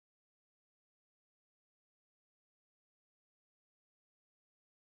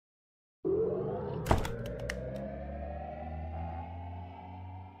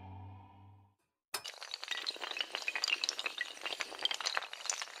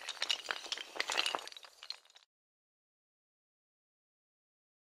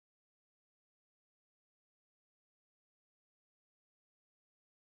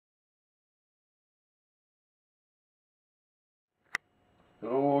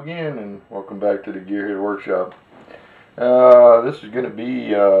Hello again, and welcome back to the Gearhead Workshop. This is going to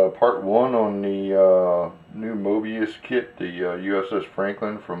be part one on the new Moebius kit, the USS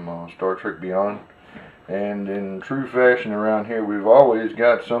Franklin from Star Trek Beyond. And in true fashion around here, we've always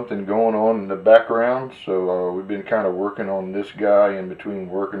got something going on in the background, so we've been kind of working on this guy in between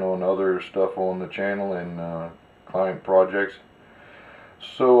working on other stuff on the channel and client projects.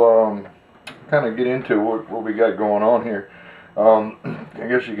 So kind of get into what we got going on here. I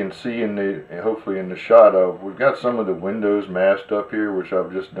guess you can see in the, hopefully in the shot of, we've got some of the windows masked up here, which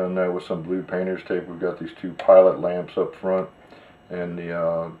I've just done that with some blue painter's tape. We've got these two pilot lamps up front and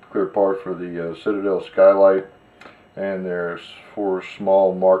the clear part for the Citadel skylight, and there's four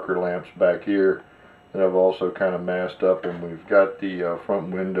small marker lamps back here that I've also kind of masked up, and we've got the front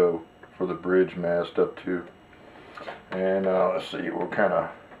window for the bridge masked up too. And let's see, we'll kind of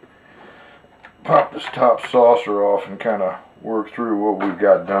pop this top saucer off and kind of work through what we've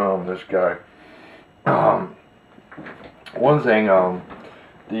got done on this guy. One thing,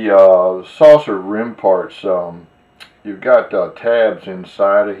 the saucer rim parts, you've got tabs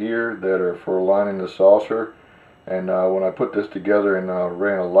inside of here that are for lining the saucer, and when I put this together and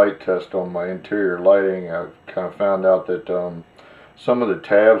ran a light test on my interior lighting, I kind of found out that some of the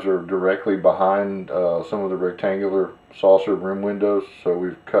tabs are directly behind some of the rectangular saucer rim windows, so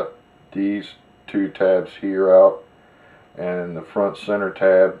we've cut these two tabs here out, and the front center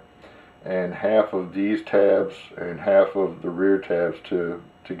tab, and half of these tabs and half of the rear tabs to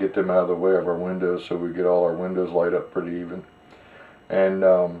get them out of the way of our windows, so we get all our windows light up pretty even.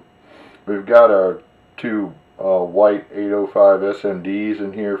 And we've got our two white 805 SMDs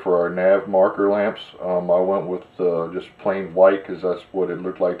in here for our nav marker lamps. I went with just plain white because that's what it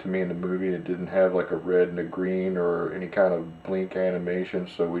looked like to me in the movie. It didn't have like a red and a green or any kind of blink animation,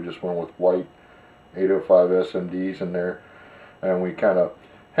 so we just went with white 805 SMDs in there, and we kind of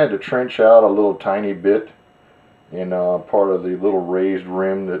had to trench out a little tiny bit in part of the little raised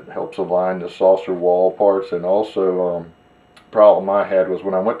rim that helps align the saucer wall parts. And also problem I had was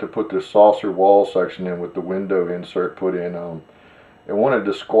when I went to put this saucer wall section in with the window insert put in, it wanted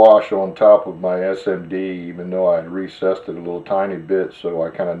to squash on top of my SMD, even though I had recessed it a little tiny bit, so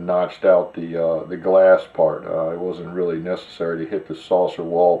I kind of notched out the glass part. It wasn't really necessary to hit the saucer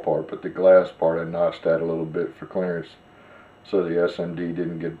wall part, but the glass part I notched that a little bit for clearance, so the SMD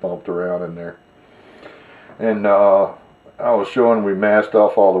didn't get bumped around in there. And I was showing we masked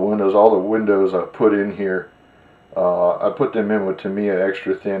off all the windows. All the windows I put in here, I put them in with Tamiya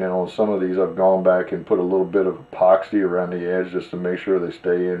extra thin, and on some of these I've gone back and put a little bit of epoxy around the edge just to make sure they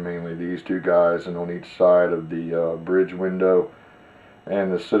stay in, mainly these two guys, and on each side of the bridge window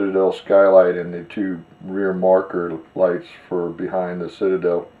and the Citadel skylight, and the two rear marker lights for behind the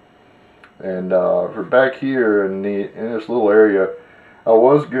Citadel. And for back here in this little area, I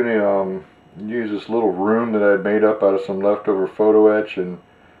was going to use this little room that I'd made up out of some leftover photo etch, and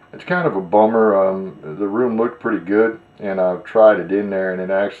it's kind of a bummer. The room looked pretty good, and I've tried it in there, and it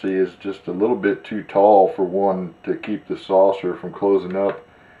actually is just a little bit too tall for one to keep the saucer from closing up.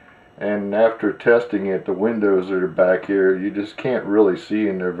 And after testing it, the windows that are back here, you just can't really see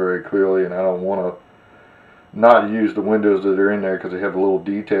in there very clearly, and I don't want to not use the windows that are in there because they have a little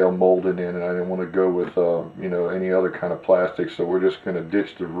detail molded in, and I didn't want to go with you know, any other kind of plastic. So we're just going to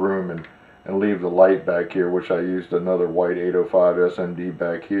ditch the room and leave the light back here, which I used another white 805 SMD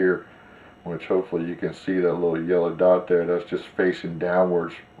back here, which hopefully you can see that little yellow dot there. That's just facing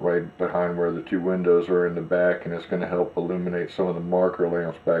downwards right behind where the two windows are in the back, and it's going to help illuminate some of the marker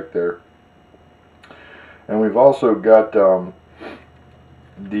lamps back there. And we've also got the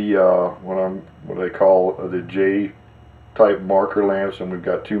what they call the J type marker lamps, and we've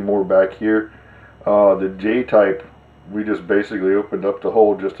got two more back here. The J type, we just basically opened up the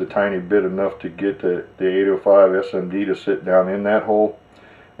hole just a tiny bit, enough to get the 805 SMD to sit down in that hole.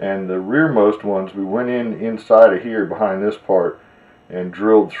 And the rearmost ones, we went inside of here behind this part and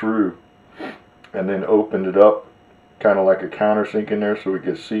drilled through, and then opened it up kind of like a countersink in there so we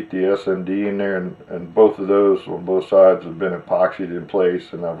could seat the SMD in there, and both of those on both sides have been epoxied in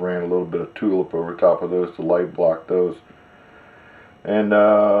place, and I've ran a little bit of tulip over top of those to light block those. And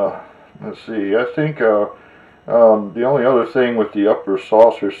let's see, I think the only other thing with the upper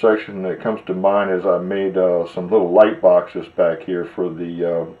saucer section that comes to mind is I made some little light boxes back here for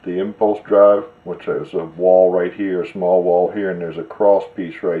the impulse drive, which is a wall right here, a small wall here, and there's a cross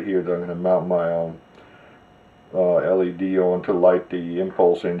piece right here that I'm going to mount my LED on to light the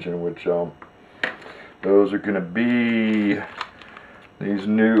impulse engine, which those are going to be these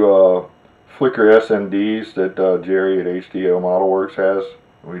new flicker SMDs that Jerry at HDO Model Works has.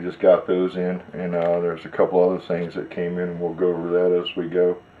 We just got those in, and there's a couple other things that came in, and we'll go over that as we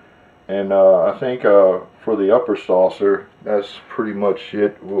go. And I think for the upper saucer, that's pretty much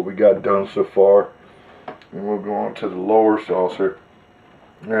it, what we got done so far. And we'll go on to the lower saucer.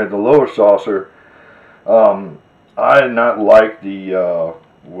 Alright, the lower saucer, I did not like the,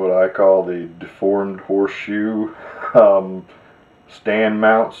 what I call the deformed horseshoe stand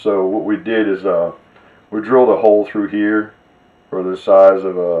mount. So what we did is we drilled a hole through here for the size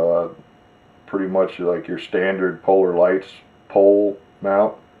of pretty much like your standard Polar Lights pole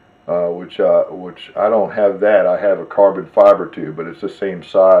mount. Which I don't have that. I have a carbon fiber tube, but it's the same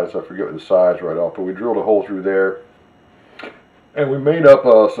size. I forget the size right off, but we drilled a hole through there, and we made up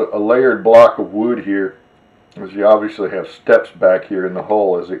a layered block of wood here, as you obviously have steps back here in the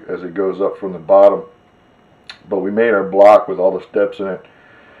hole as it goes up from the bottom. But we made our block with all the steps in it,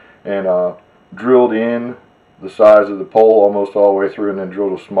 and drilled in the size of the pole almost all the way through, and then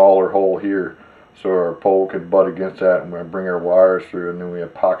drilled a smaller hole here, so our pole can butt against that, and we bring our wires through, and then we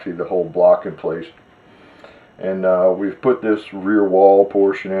epoxy the whole block in place. And we've put this rear wall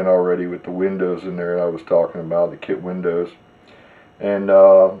portion in already with the windows in there that I was talking about, the kit windows. And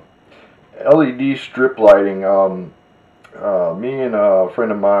LED strip lighting, me and a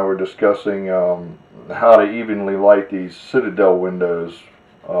friend of mine were discussing how to evenly light these Citadel windows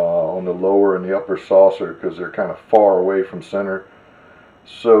on the lower and the upper saucer, because they're kind of far away from center.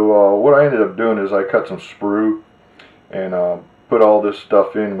 So what I ended up doing is I cut some sprue and put all this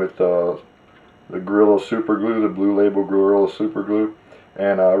stuff in with the Gorilla Super Glue, the Blue Label Gorilla Super Glue,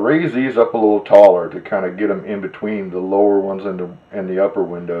 and raise these up a little taller to kind of get them in between the lower ones and the upper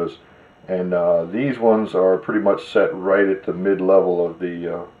windows. And these ones are pretty much set right at the mid-level of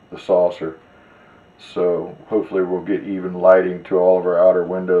the saucer. So hopefully we'll get even lighting to all of our outer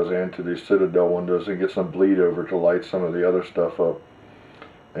windows and to these Citadel windows, and get some bleed over to light some of the other stuff up.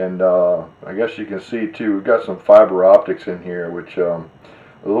 And I guess you can see too, we've got some fiber optics in here, which the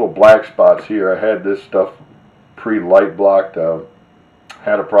little black spots here, I had this stuff pre-light blocked.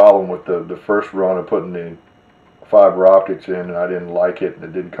 Had a problem with the first run of putting the fiber optics in, and I didn't like it, and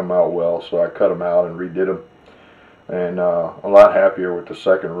it didn't come out well, so I cut them out and redid them. And a lot happier with the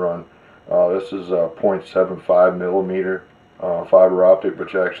second run. This is a 0.75 millimeter fiber optic,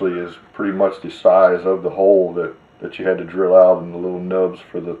 which actually is pretty much the size of the hole that you had to drill out, and the little nubs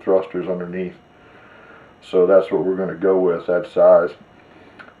for the thrusters underneath. So that's what we're going to go with, that size.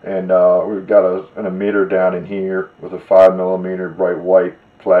 And we've got an emitter down in here with a 5 millimeter bright white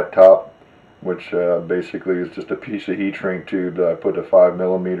flat top, which basically is just a piece of heat shrink tube that I put a 5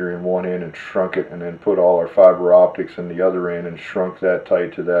 millimeter in one end and shrunk it, and then put all our fiber optics in the other end and shrunk that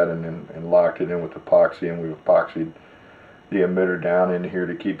tight to that, and locked it in with epoxy, and we've epoxied the emitter down in here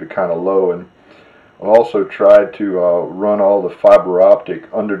to keep it kind of low. And I also tried to run all the fiber optic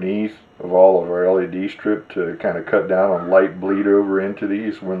underneath of all of our LED strip to kind of cut down on light bleed over into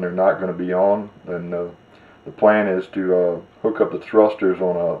these when they're not going to be on. And the plan is to hook up the thrusters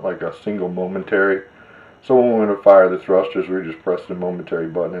on like a single momentary. So when we want to fire the thrusters, we just press the momentary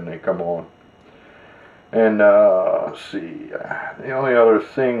button and they come on. And let's see, the only other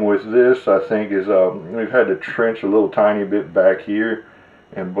thing with this, I think, is we've had to trench a little tiny bit back here,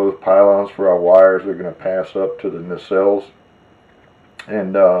 and both pylons for our wires are going to pass up to the nacelles.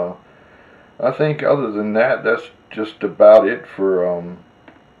 And I think other than that, that's just about it for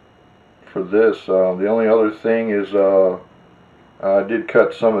this. The only other thing is I did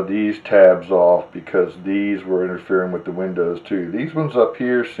cut some of these tabs off because these were interfering with the windows too. These ones up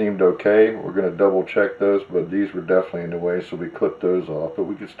here seemed okay. We're going to double check those, but these were definitely in the way, so we clipped those off. But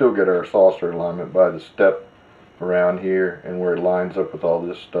we could still get our saucer alignment by the step around here and where it lines up with all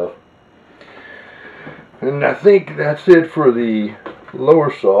this stuff. And I think that's it for the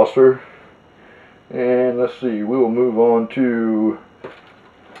lower saucer. And let's see, we will move on to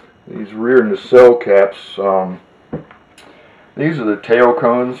these rear nacelle caps. These are the tail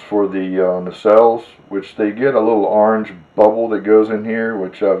cones for the nacelles, which they get a little orange bubble that goes in here,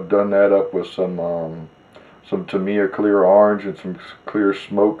 which I've done that up with some Tamiya clear orange and some clear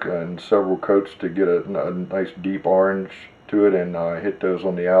smoke and several coats to get a nice deep orange to it, and hit those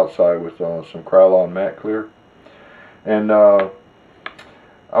on the outside with some Krylon matte clear. And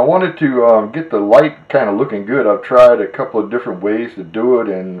I wanted to get the light kind of looking good. I've tried a couple of different ways to do it,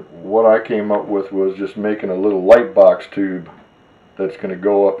 and what I came up with was just making a little light box tube that's going to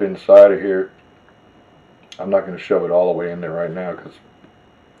go up inside of here. I'm not going to shove it all the way in there right now because,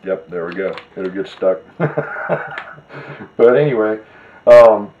 yep, there we go. It'll get stuck. But anyway,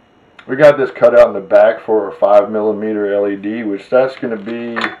 we got this cut out in the back for a 5 millimeter LED, which that's going to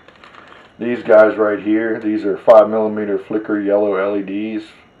be these guys right here. These are 5mm flicker yellow LEDs,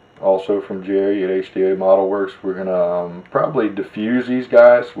 also from Jerry at HDA Model Works. We're going to probably diffuse these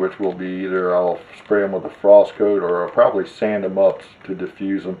guys, which will be either I'll spray them with a frost coat or I'll probably sand them up to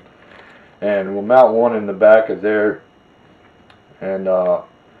diffuse them. And we'll mount one in the back of there. And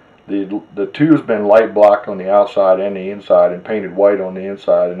the tube's been light blocked on the outside and the inside and painted white on the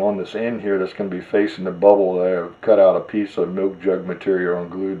inside. And on this end here that's going to be facing the bubble there, I've cut out a piece of milk jug material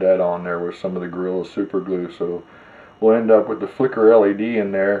and glued that on there with some of the Gorilla super glue. So we'll end up with the flicker LED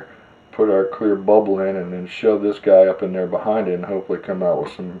in there, put our clear bubble in, and then shove this guy up in there behind it and hopefully come out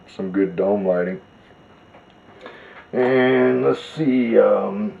with some good dome lighting. And let's see,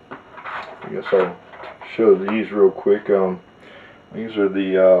 I guess I'll show these real quick. These are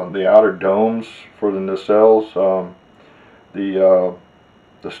the outer domes for the nacelles.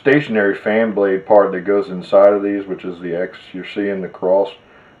 The stationary fan blade part that goes inside of these, which is the X you're seeing, the cross,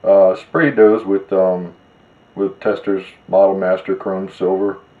 sprayed those with Testors Model Master Chrome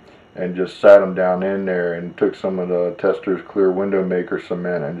Silver, and just sat them down in there and took some of the Testors Clear Window Maker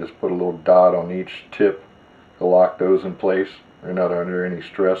cement and just put a little dot on each tip to lock those in place. They're not under any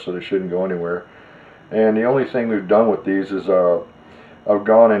stress, so they shouldn't go anywhere. And the only thing we've done with these is I've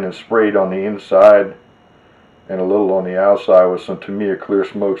gone in and sprayed on the inside and a little on the outside with some Tamiya clear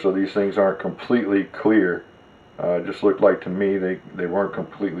smoke, so these things aren't completely clear. It just looked like to me they weren't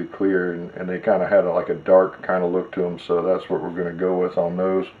completely clear, and they kind of had like a dark kind of look to them, so that's what we're going to go with on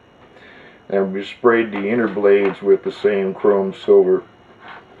those. And we sprayed the inner blades with the same chrome silver.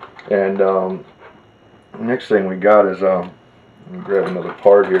 And the next thing we got is, let me grab another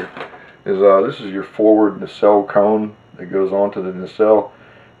part here, is this is your forward nacelle cone that goes onto the nacelle,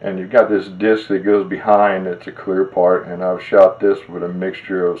 and you've got this disc that goes behind. It's a clear part, and I've shot this with a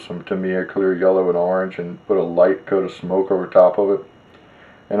mixture of some Tamiya clear yellow and orange and put a light coat of smoke over top of it.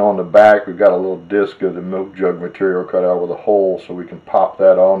 And on the back we've got a little disc of the milk jug material cut out with a hole so we can pop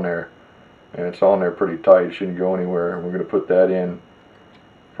that on there, and it's on there pretty tight, it shouldn't go anywhere. And we're going to put that in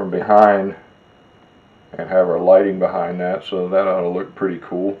from behind and have our lighting behind that, so that ought to look pretty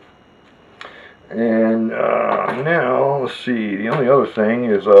cool. And now, let's see, the only other thing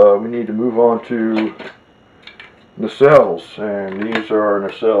is we need to move on to nacelles, and these are our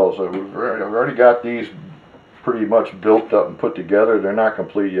nacelles. I've already got these pretty much built up and put together. They're not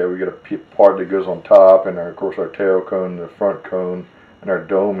complete yet. We got a part that goes on top, and of course our tail cone, the front cone, and our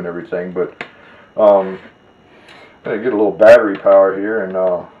dome and everything. But I get a little battery power here, and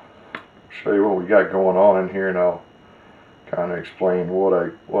show you what we got going on in here, and I'll kind of explain what I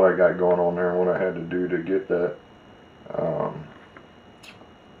got going on there and what I had to do to get that.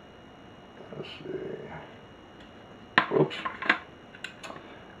 Let's see. Whoops.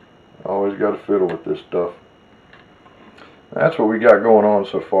 Always got to fiddle with this stuff. That's what we got going on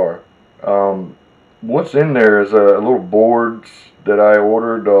so far. What's in there is a little boards that I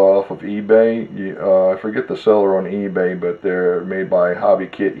ordered off of eBay. I forget the seller on eBay, but they're made by Hobby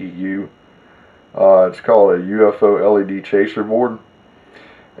Kit EU. It's called a UFO LED chaser board,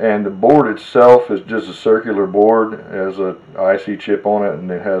 and the board itself is just a circular board. It has an IC chip on it,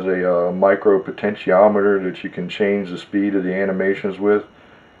 and it has a micro potentiometer that you can change the speed of the animations with.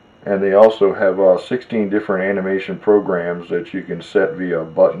 And they also have 16 different animation programs that you can set via a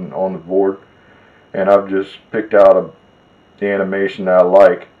button on the board. And I've just picked out the animation that I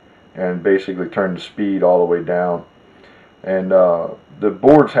like and basically turned the speed all the way down. And the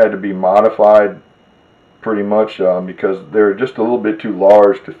boards had to be modified pretty much because they're just a little bit too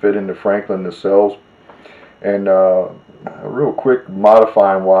large to fit into Franklin nacelles. And real quick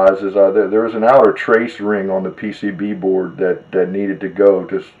modifying wise is there was an outer trace ring on the PCB board that needed to go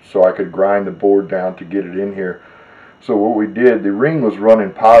just so I could grind the board down to get it in here. So what we did, the ring was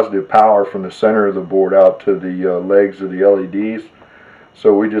running positive power from the center of the board out to the legs of the LEDs.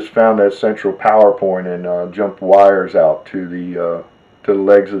 So we just found that central power point and jumped wires out to the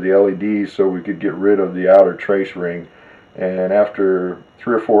legs of the LEDs so we could get rid of the outer trace ring. And after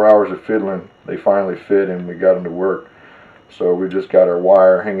 3 or 4 hours of fiddling, they finally fit and we got them to work. So we just got our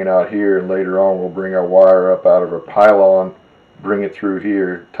wire hanging out here, and later on we'll bring our wire up out of our pylon, bring it through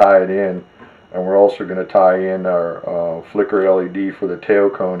here, tie it in, and we're also going to tie in our flicker LED for the tail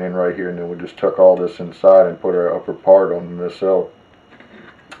cone in right here, and then we'll just tuck all this inside and put our upper part on the nacelle.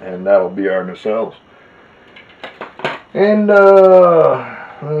 And that'll be our nacelles. And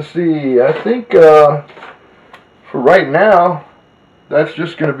let's see, I think for right now that's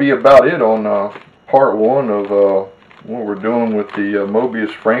just going to be about it on part 1 of what we're doing with the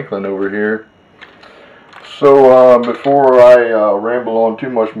Moebius Franklin over here. So before I ramble on too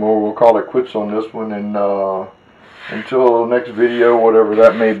much more, we'll call it quits on this one, and until the next video, whatever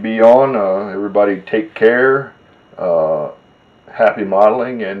that may be on, everybody take care, happy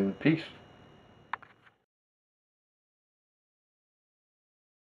modeling, and peace.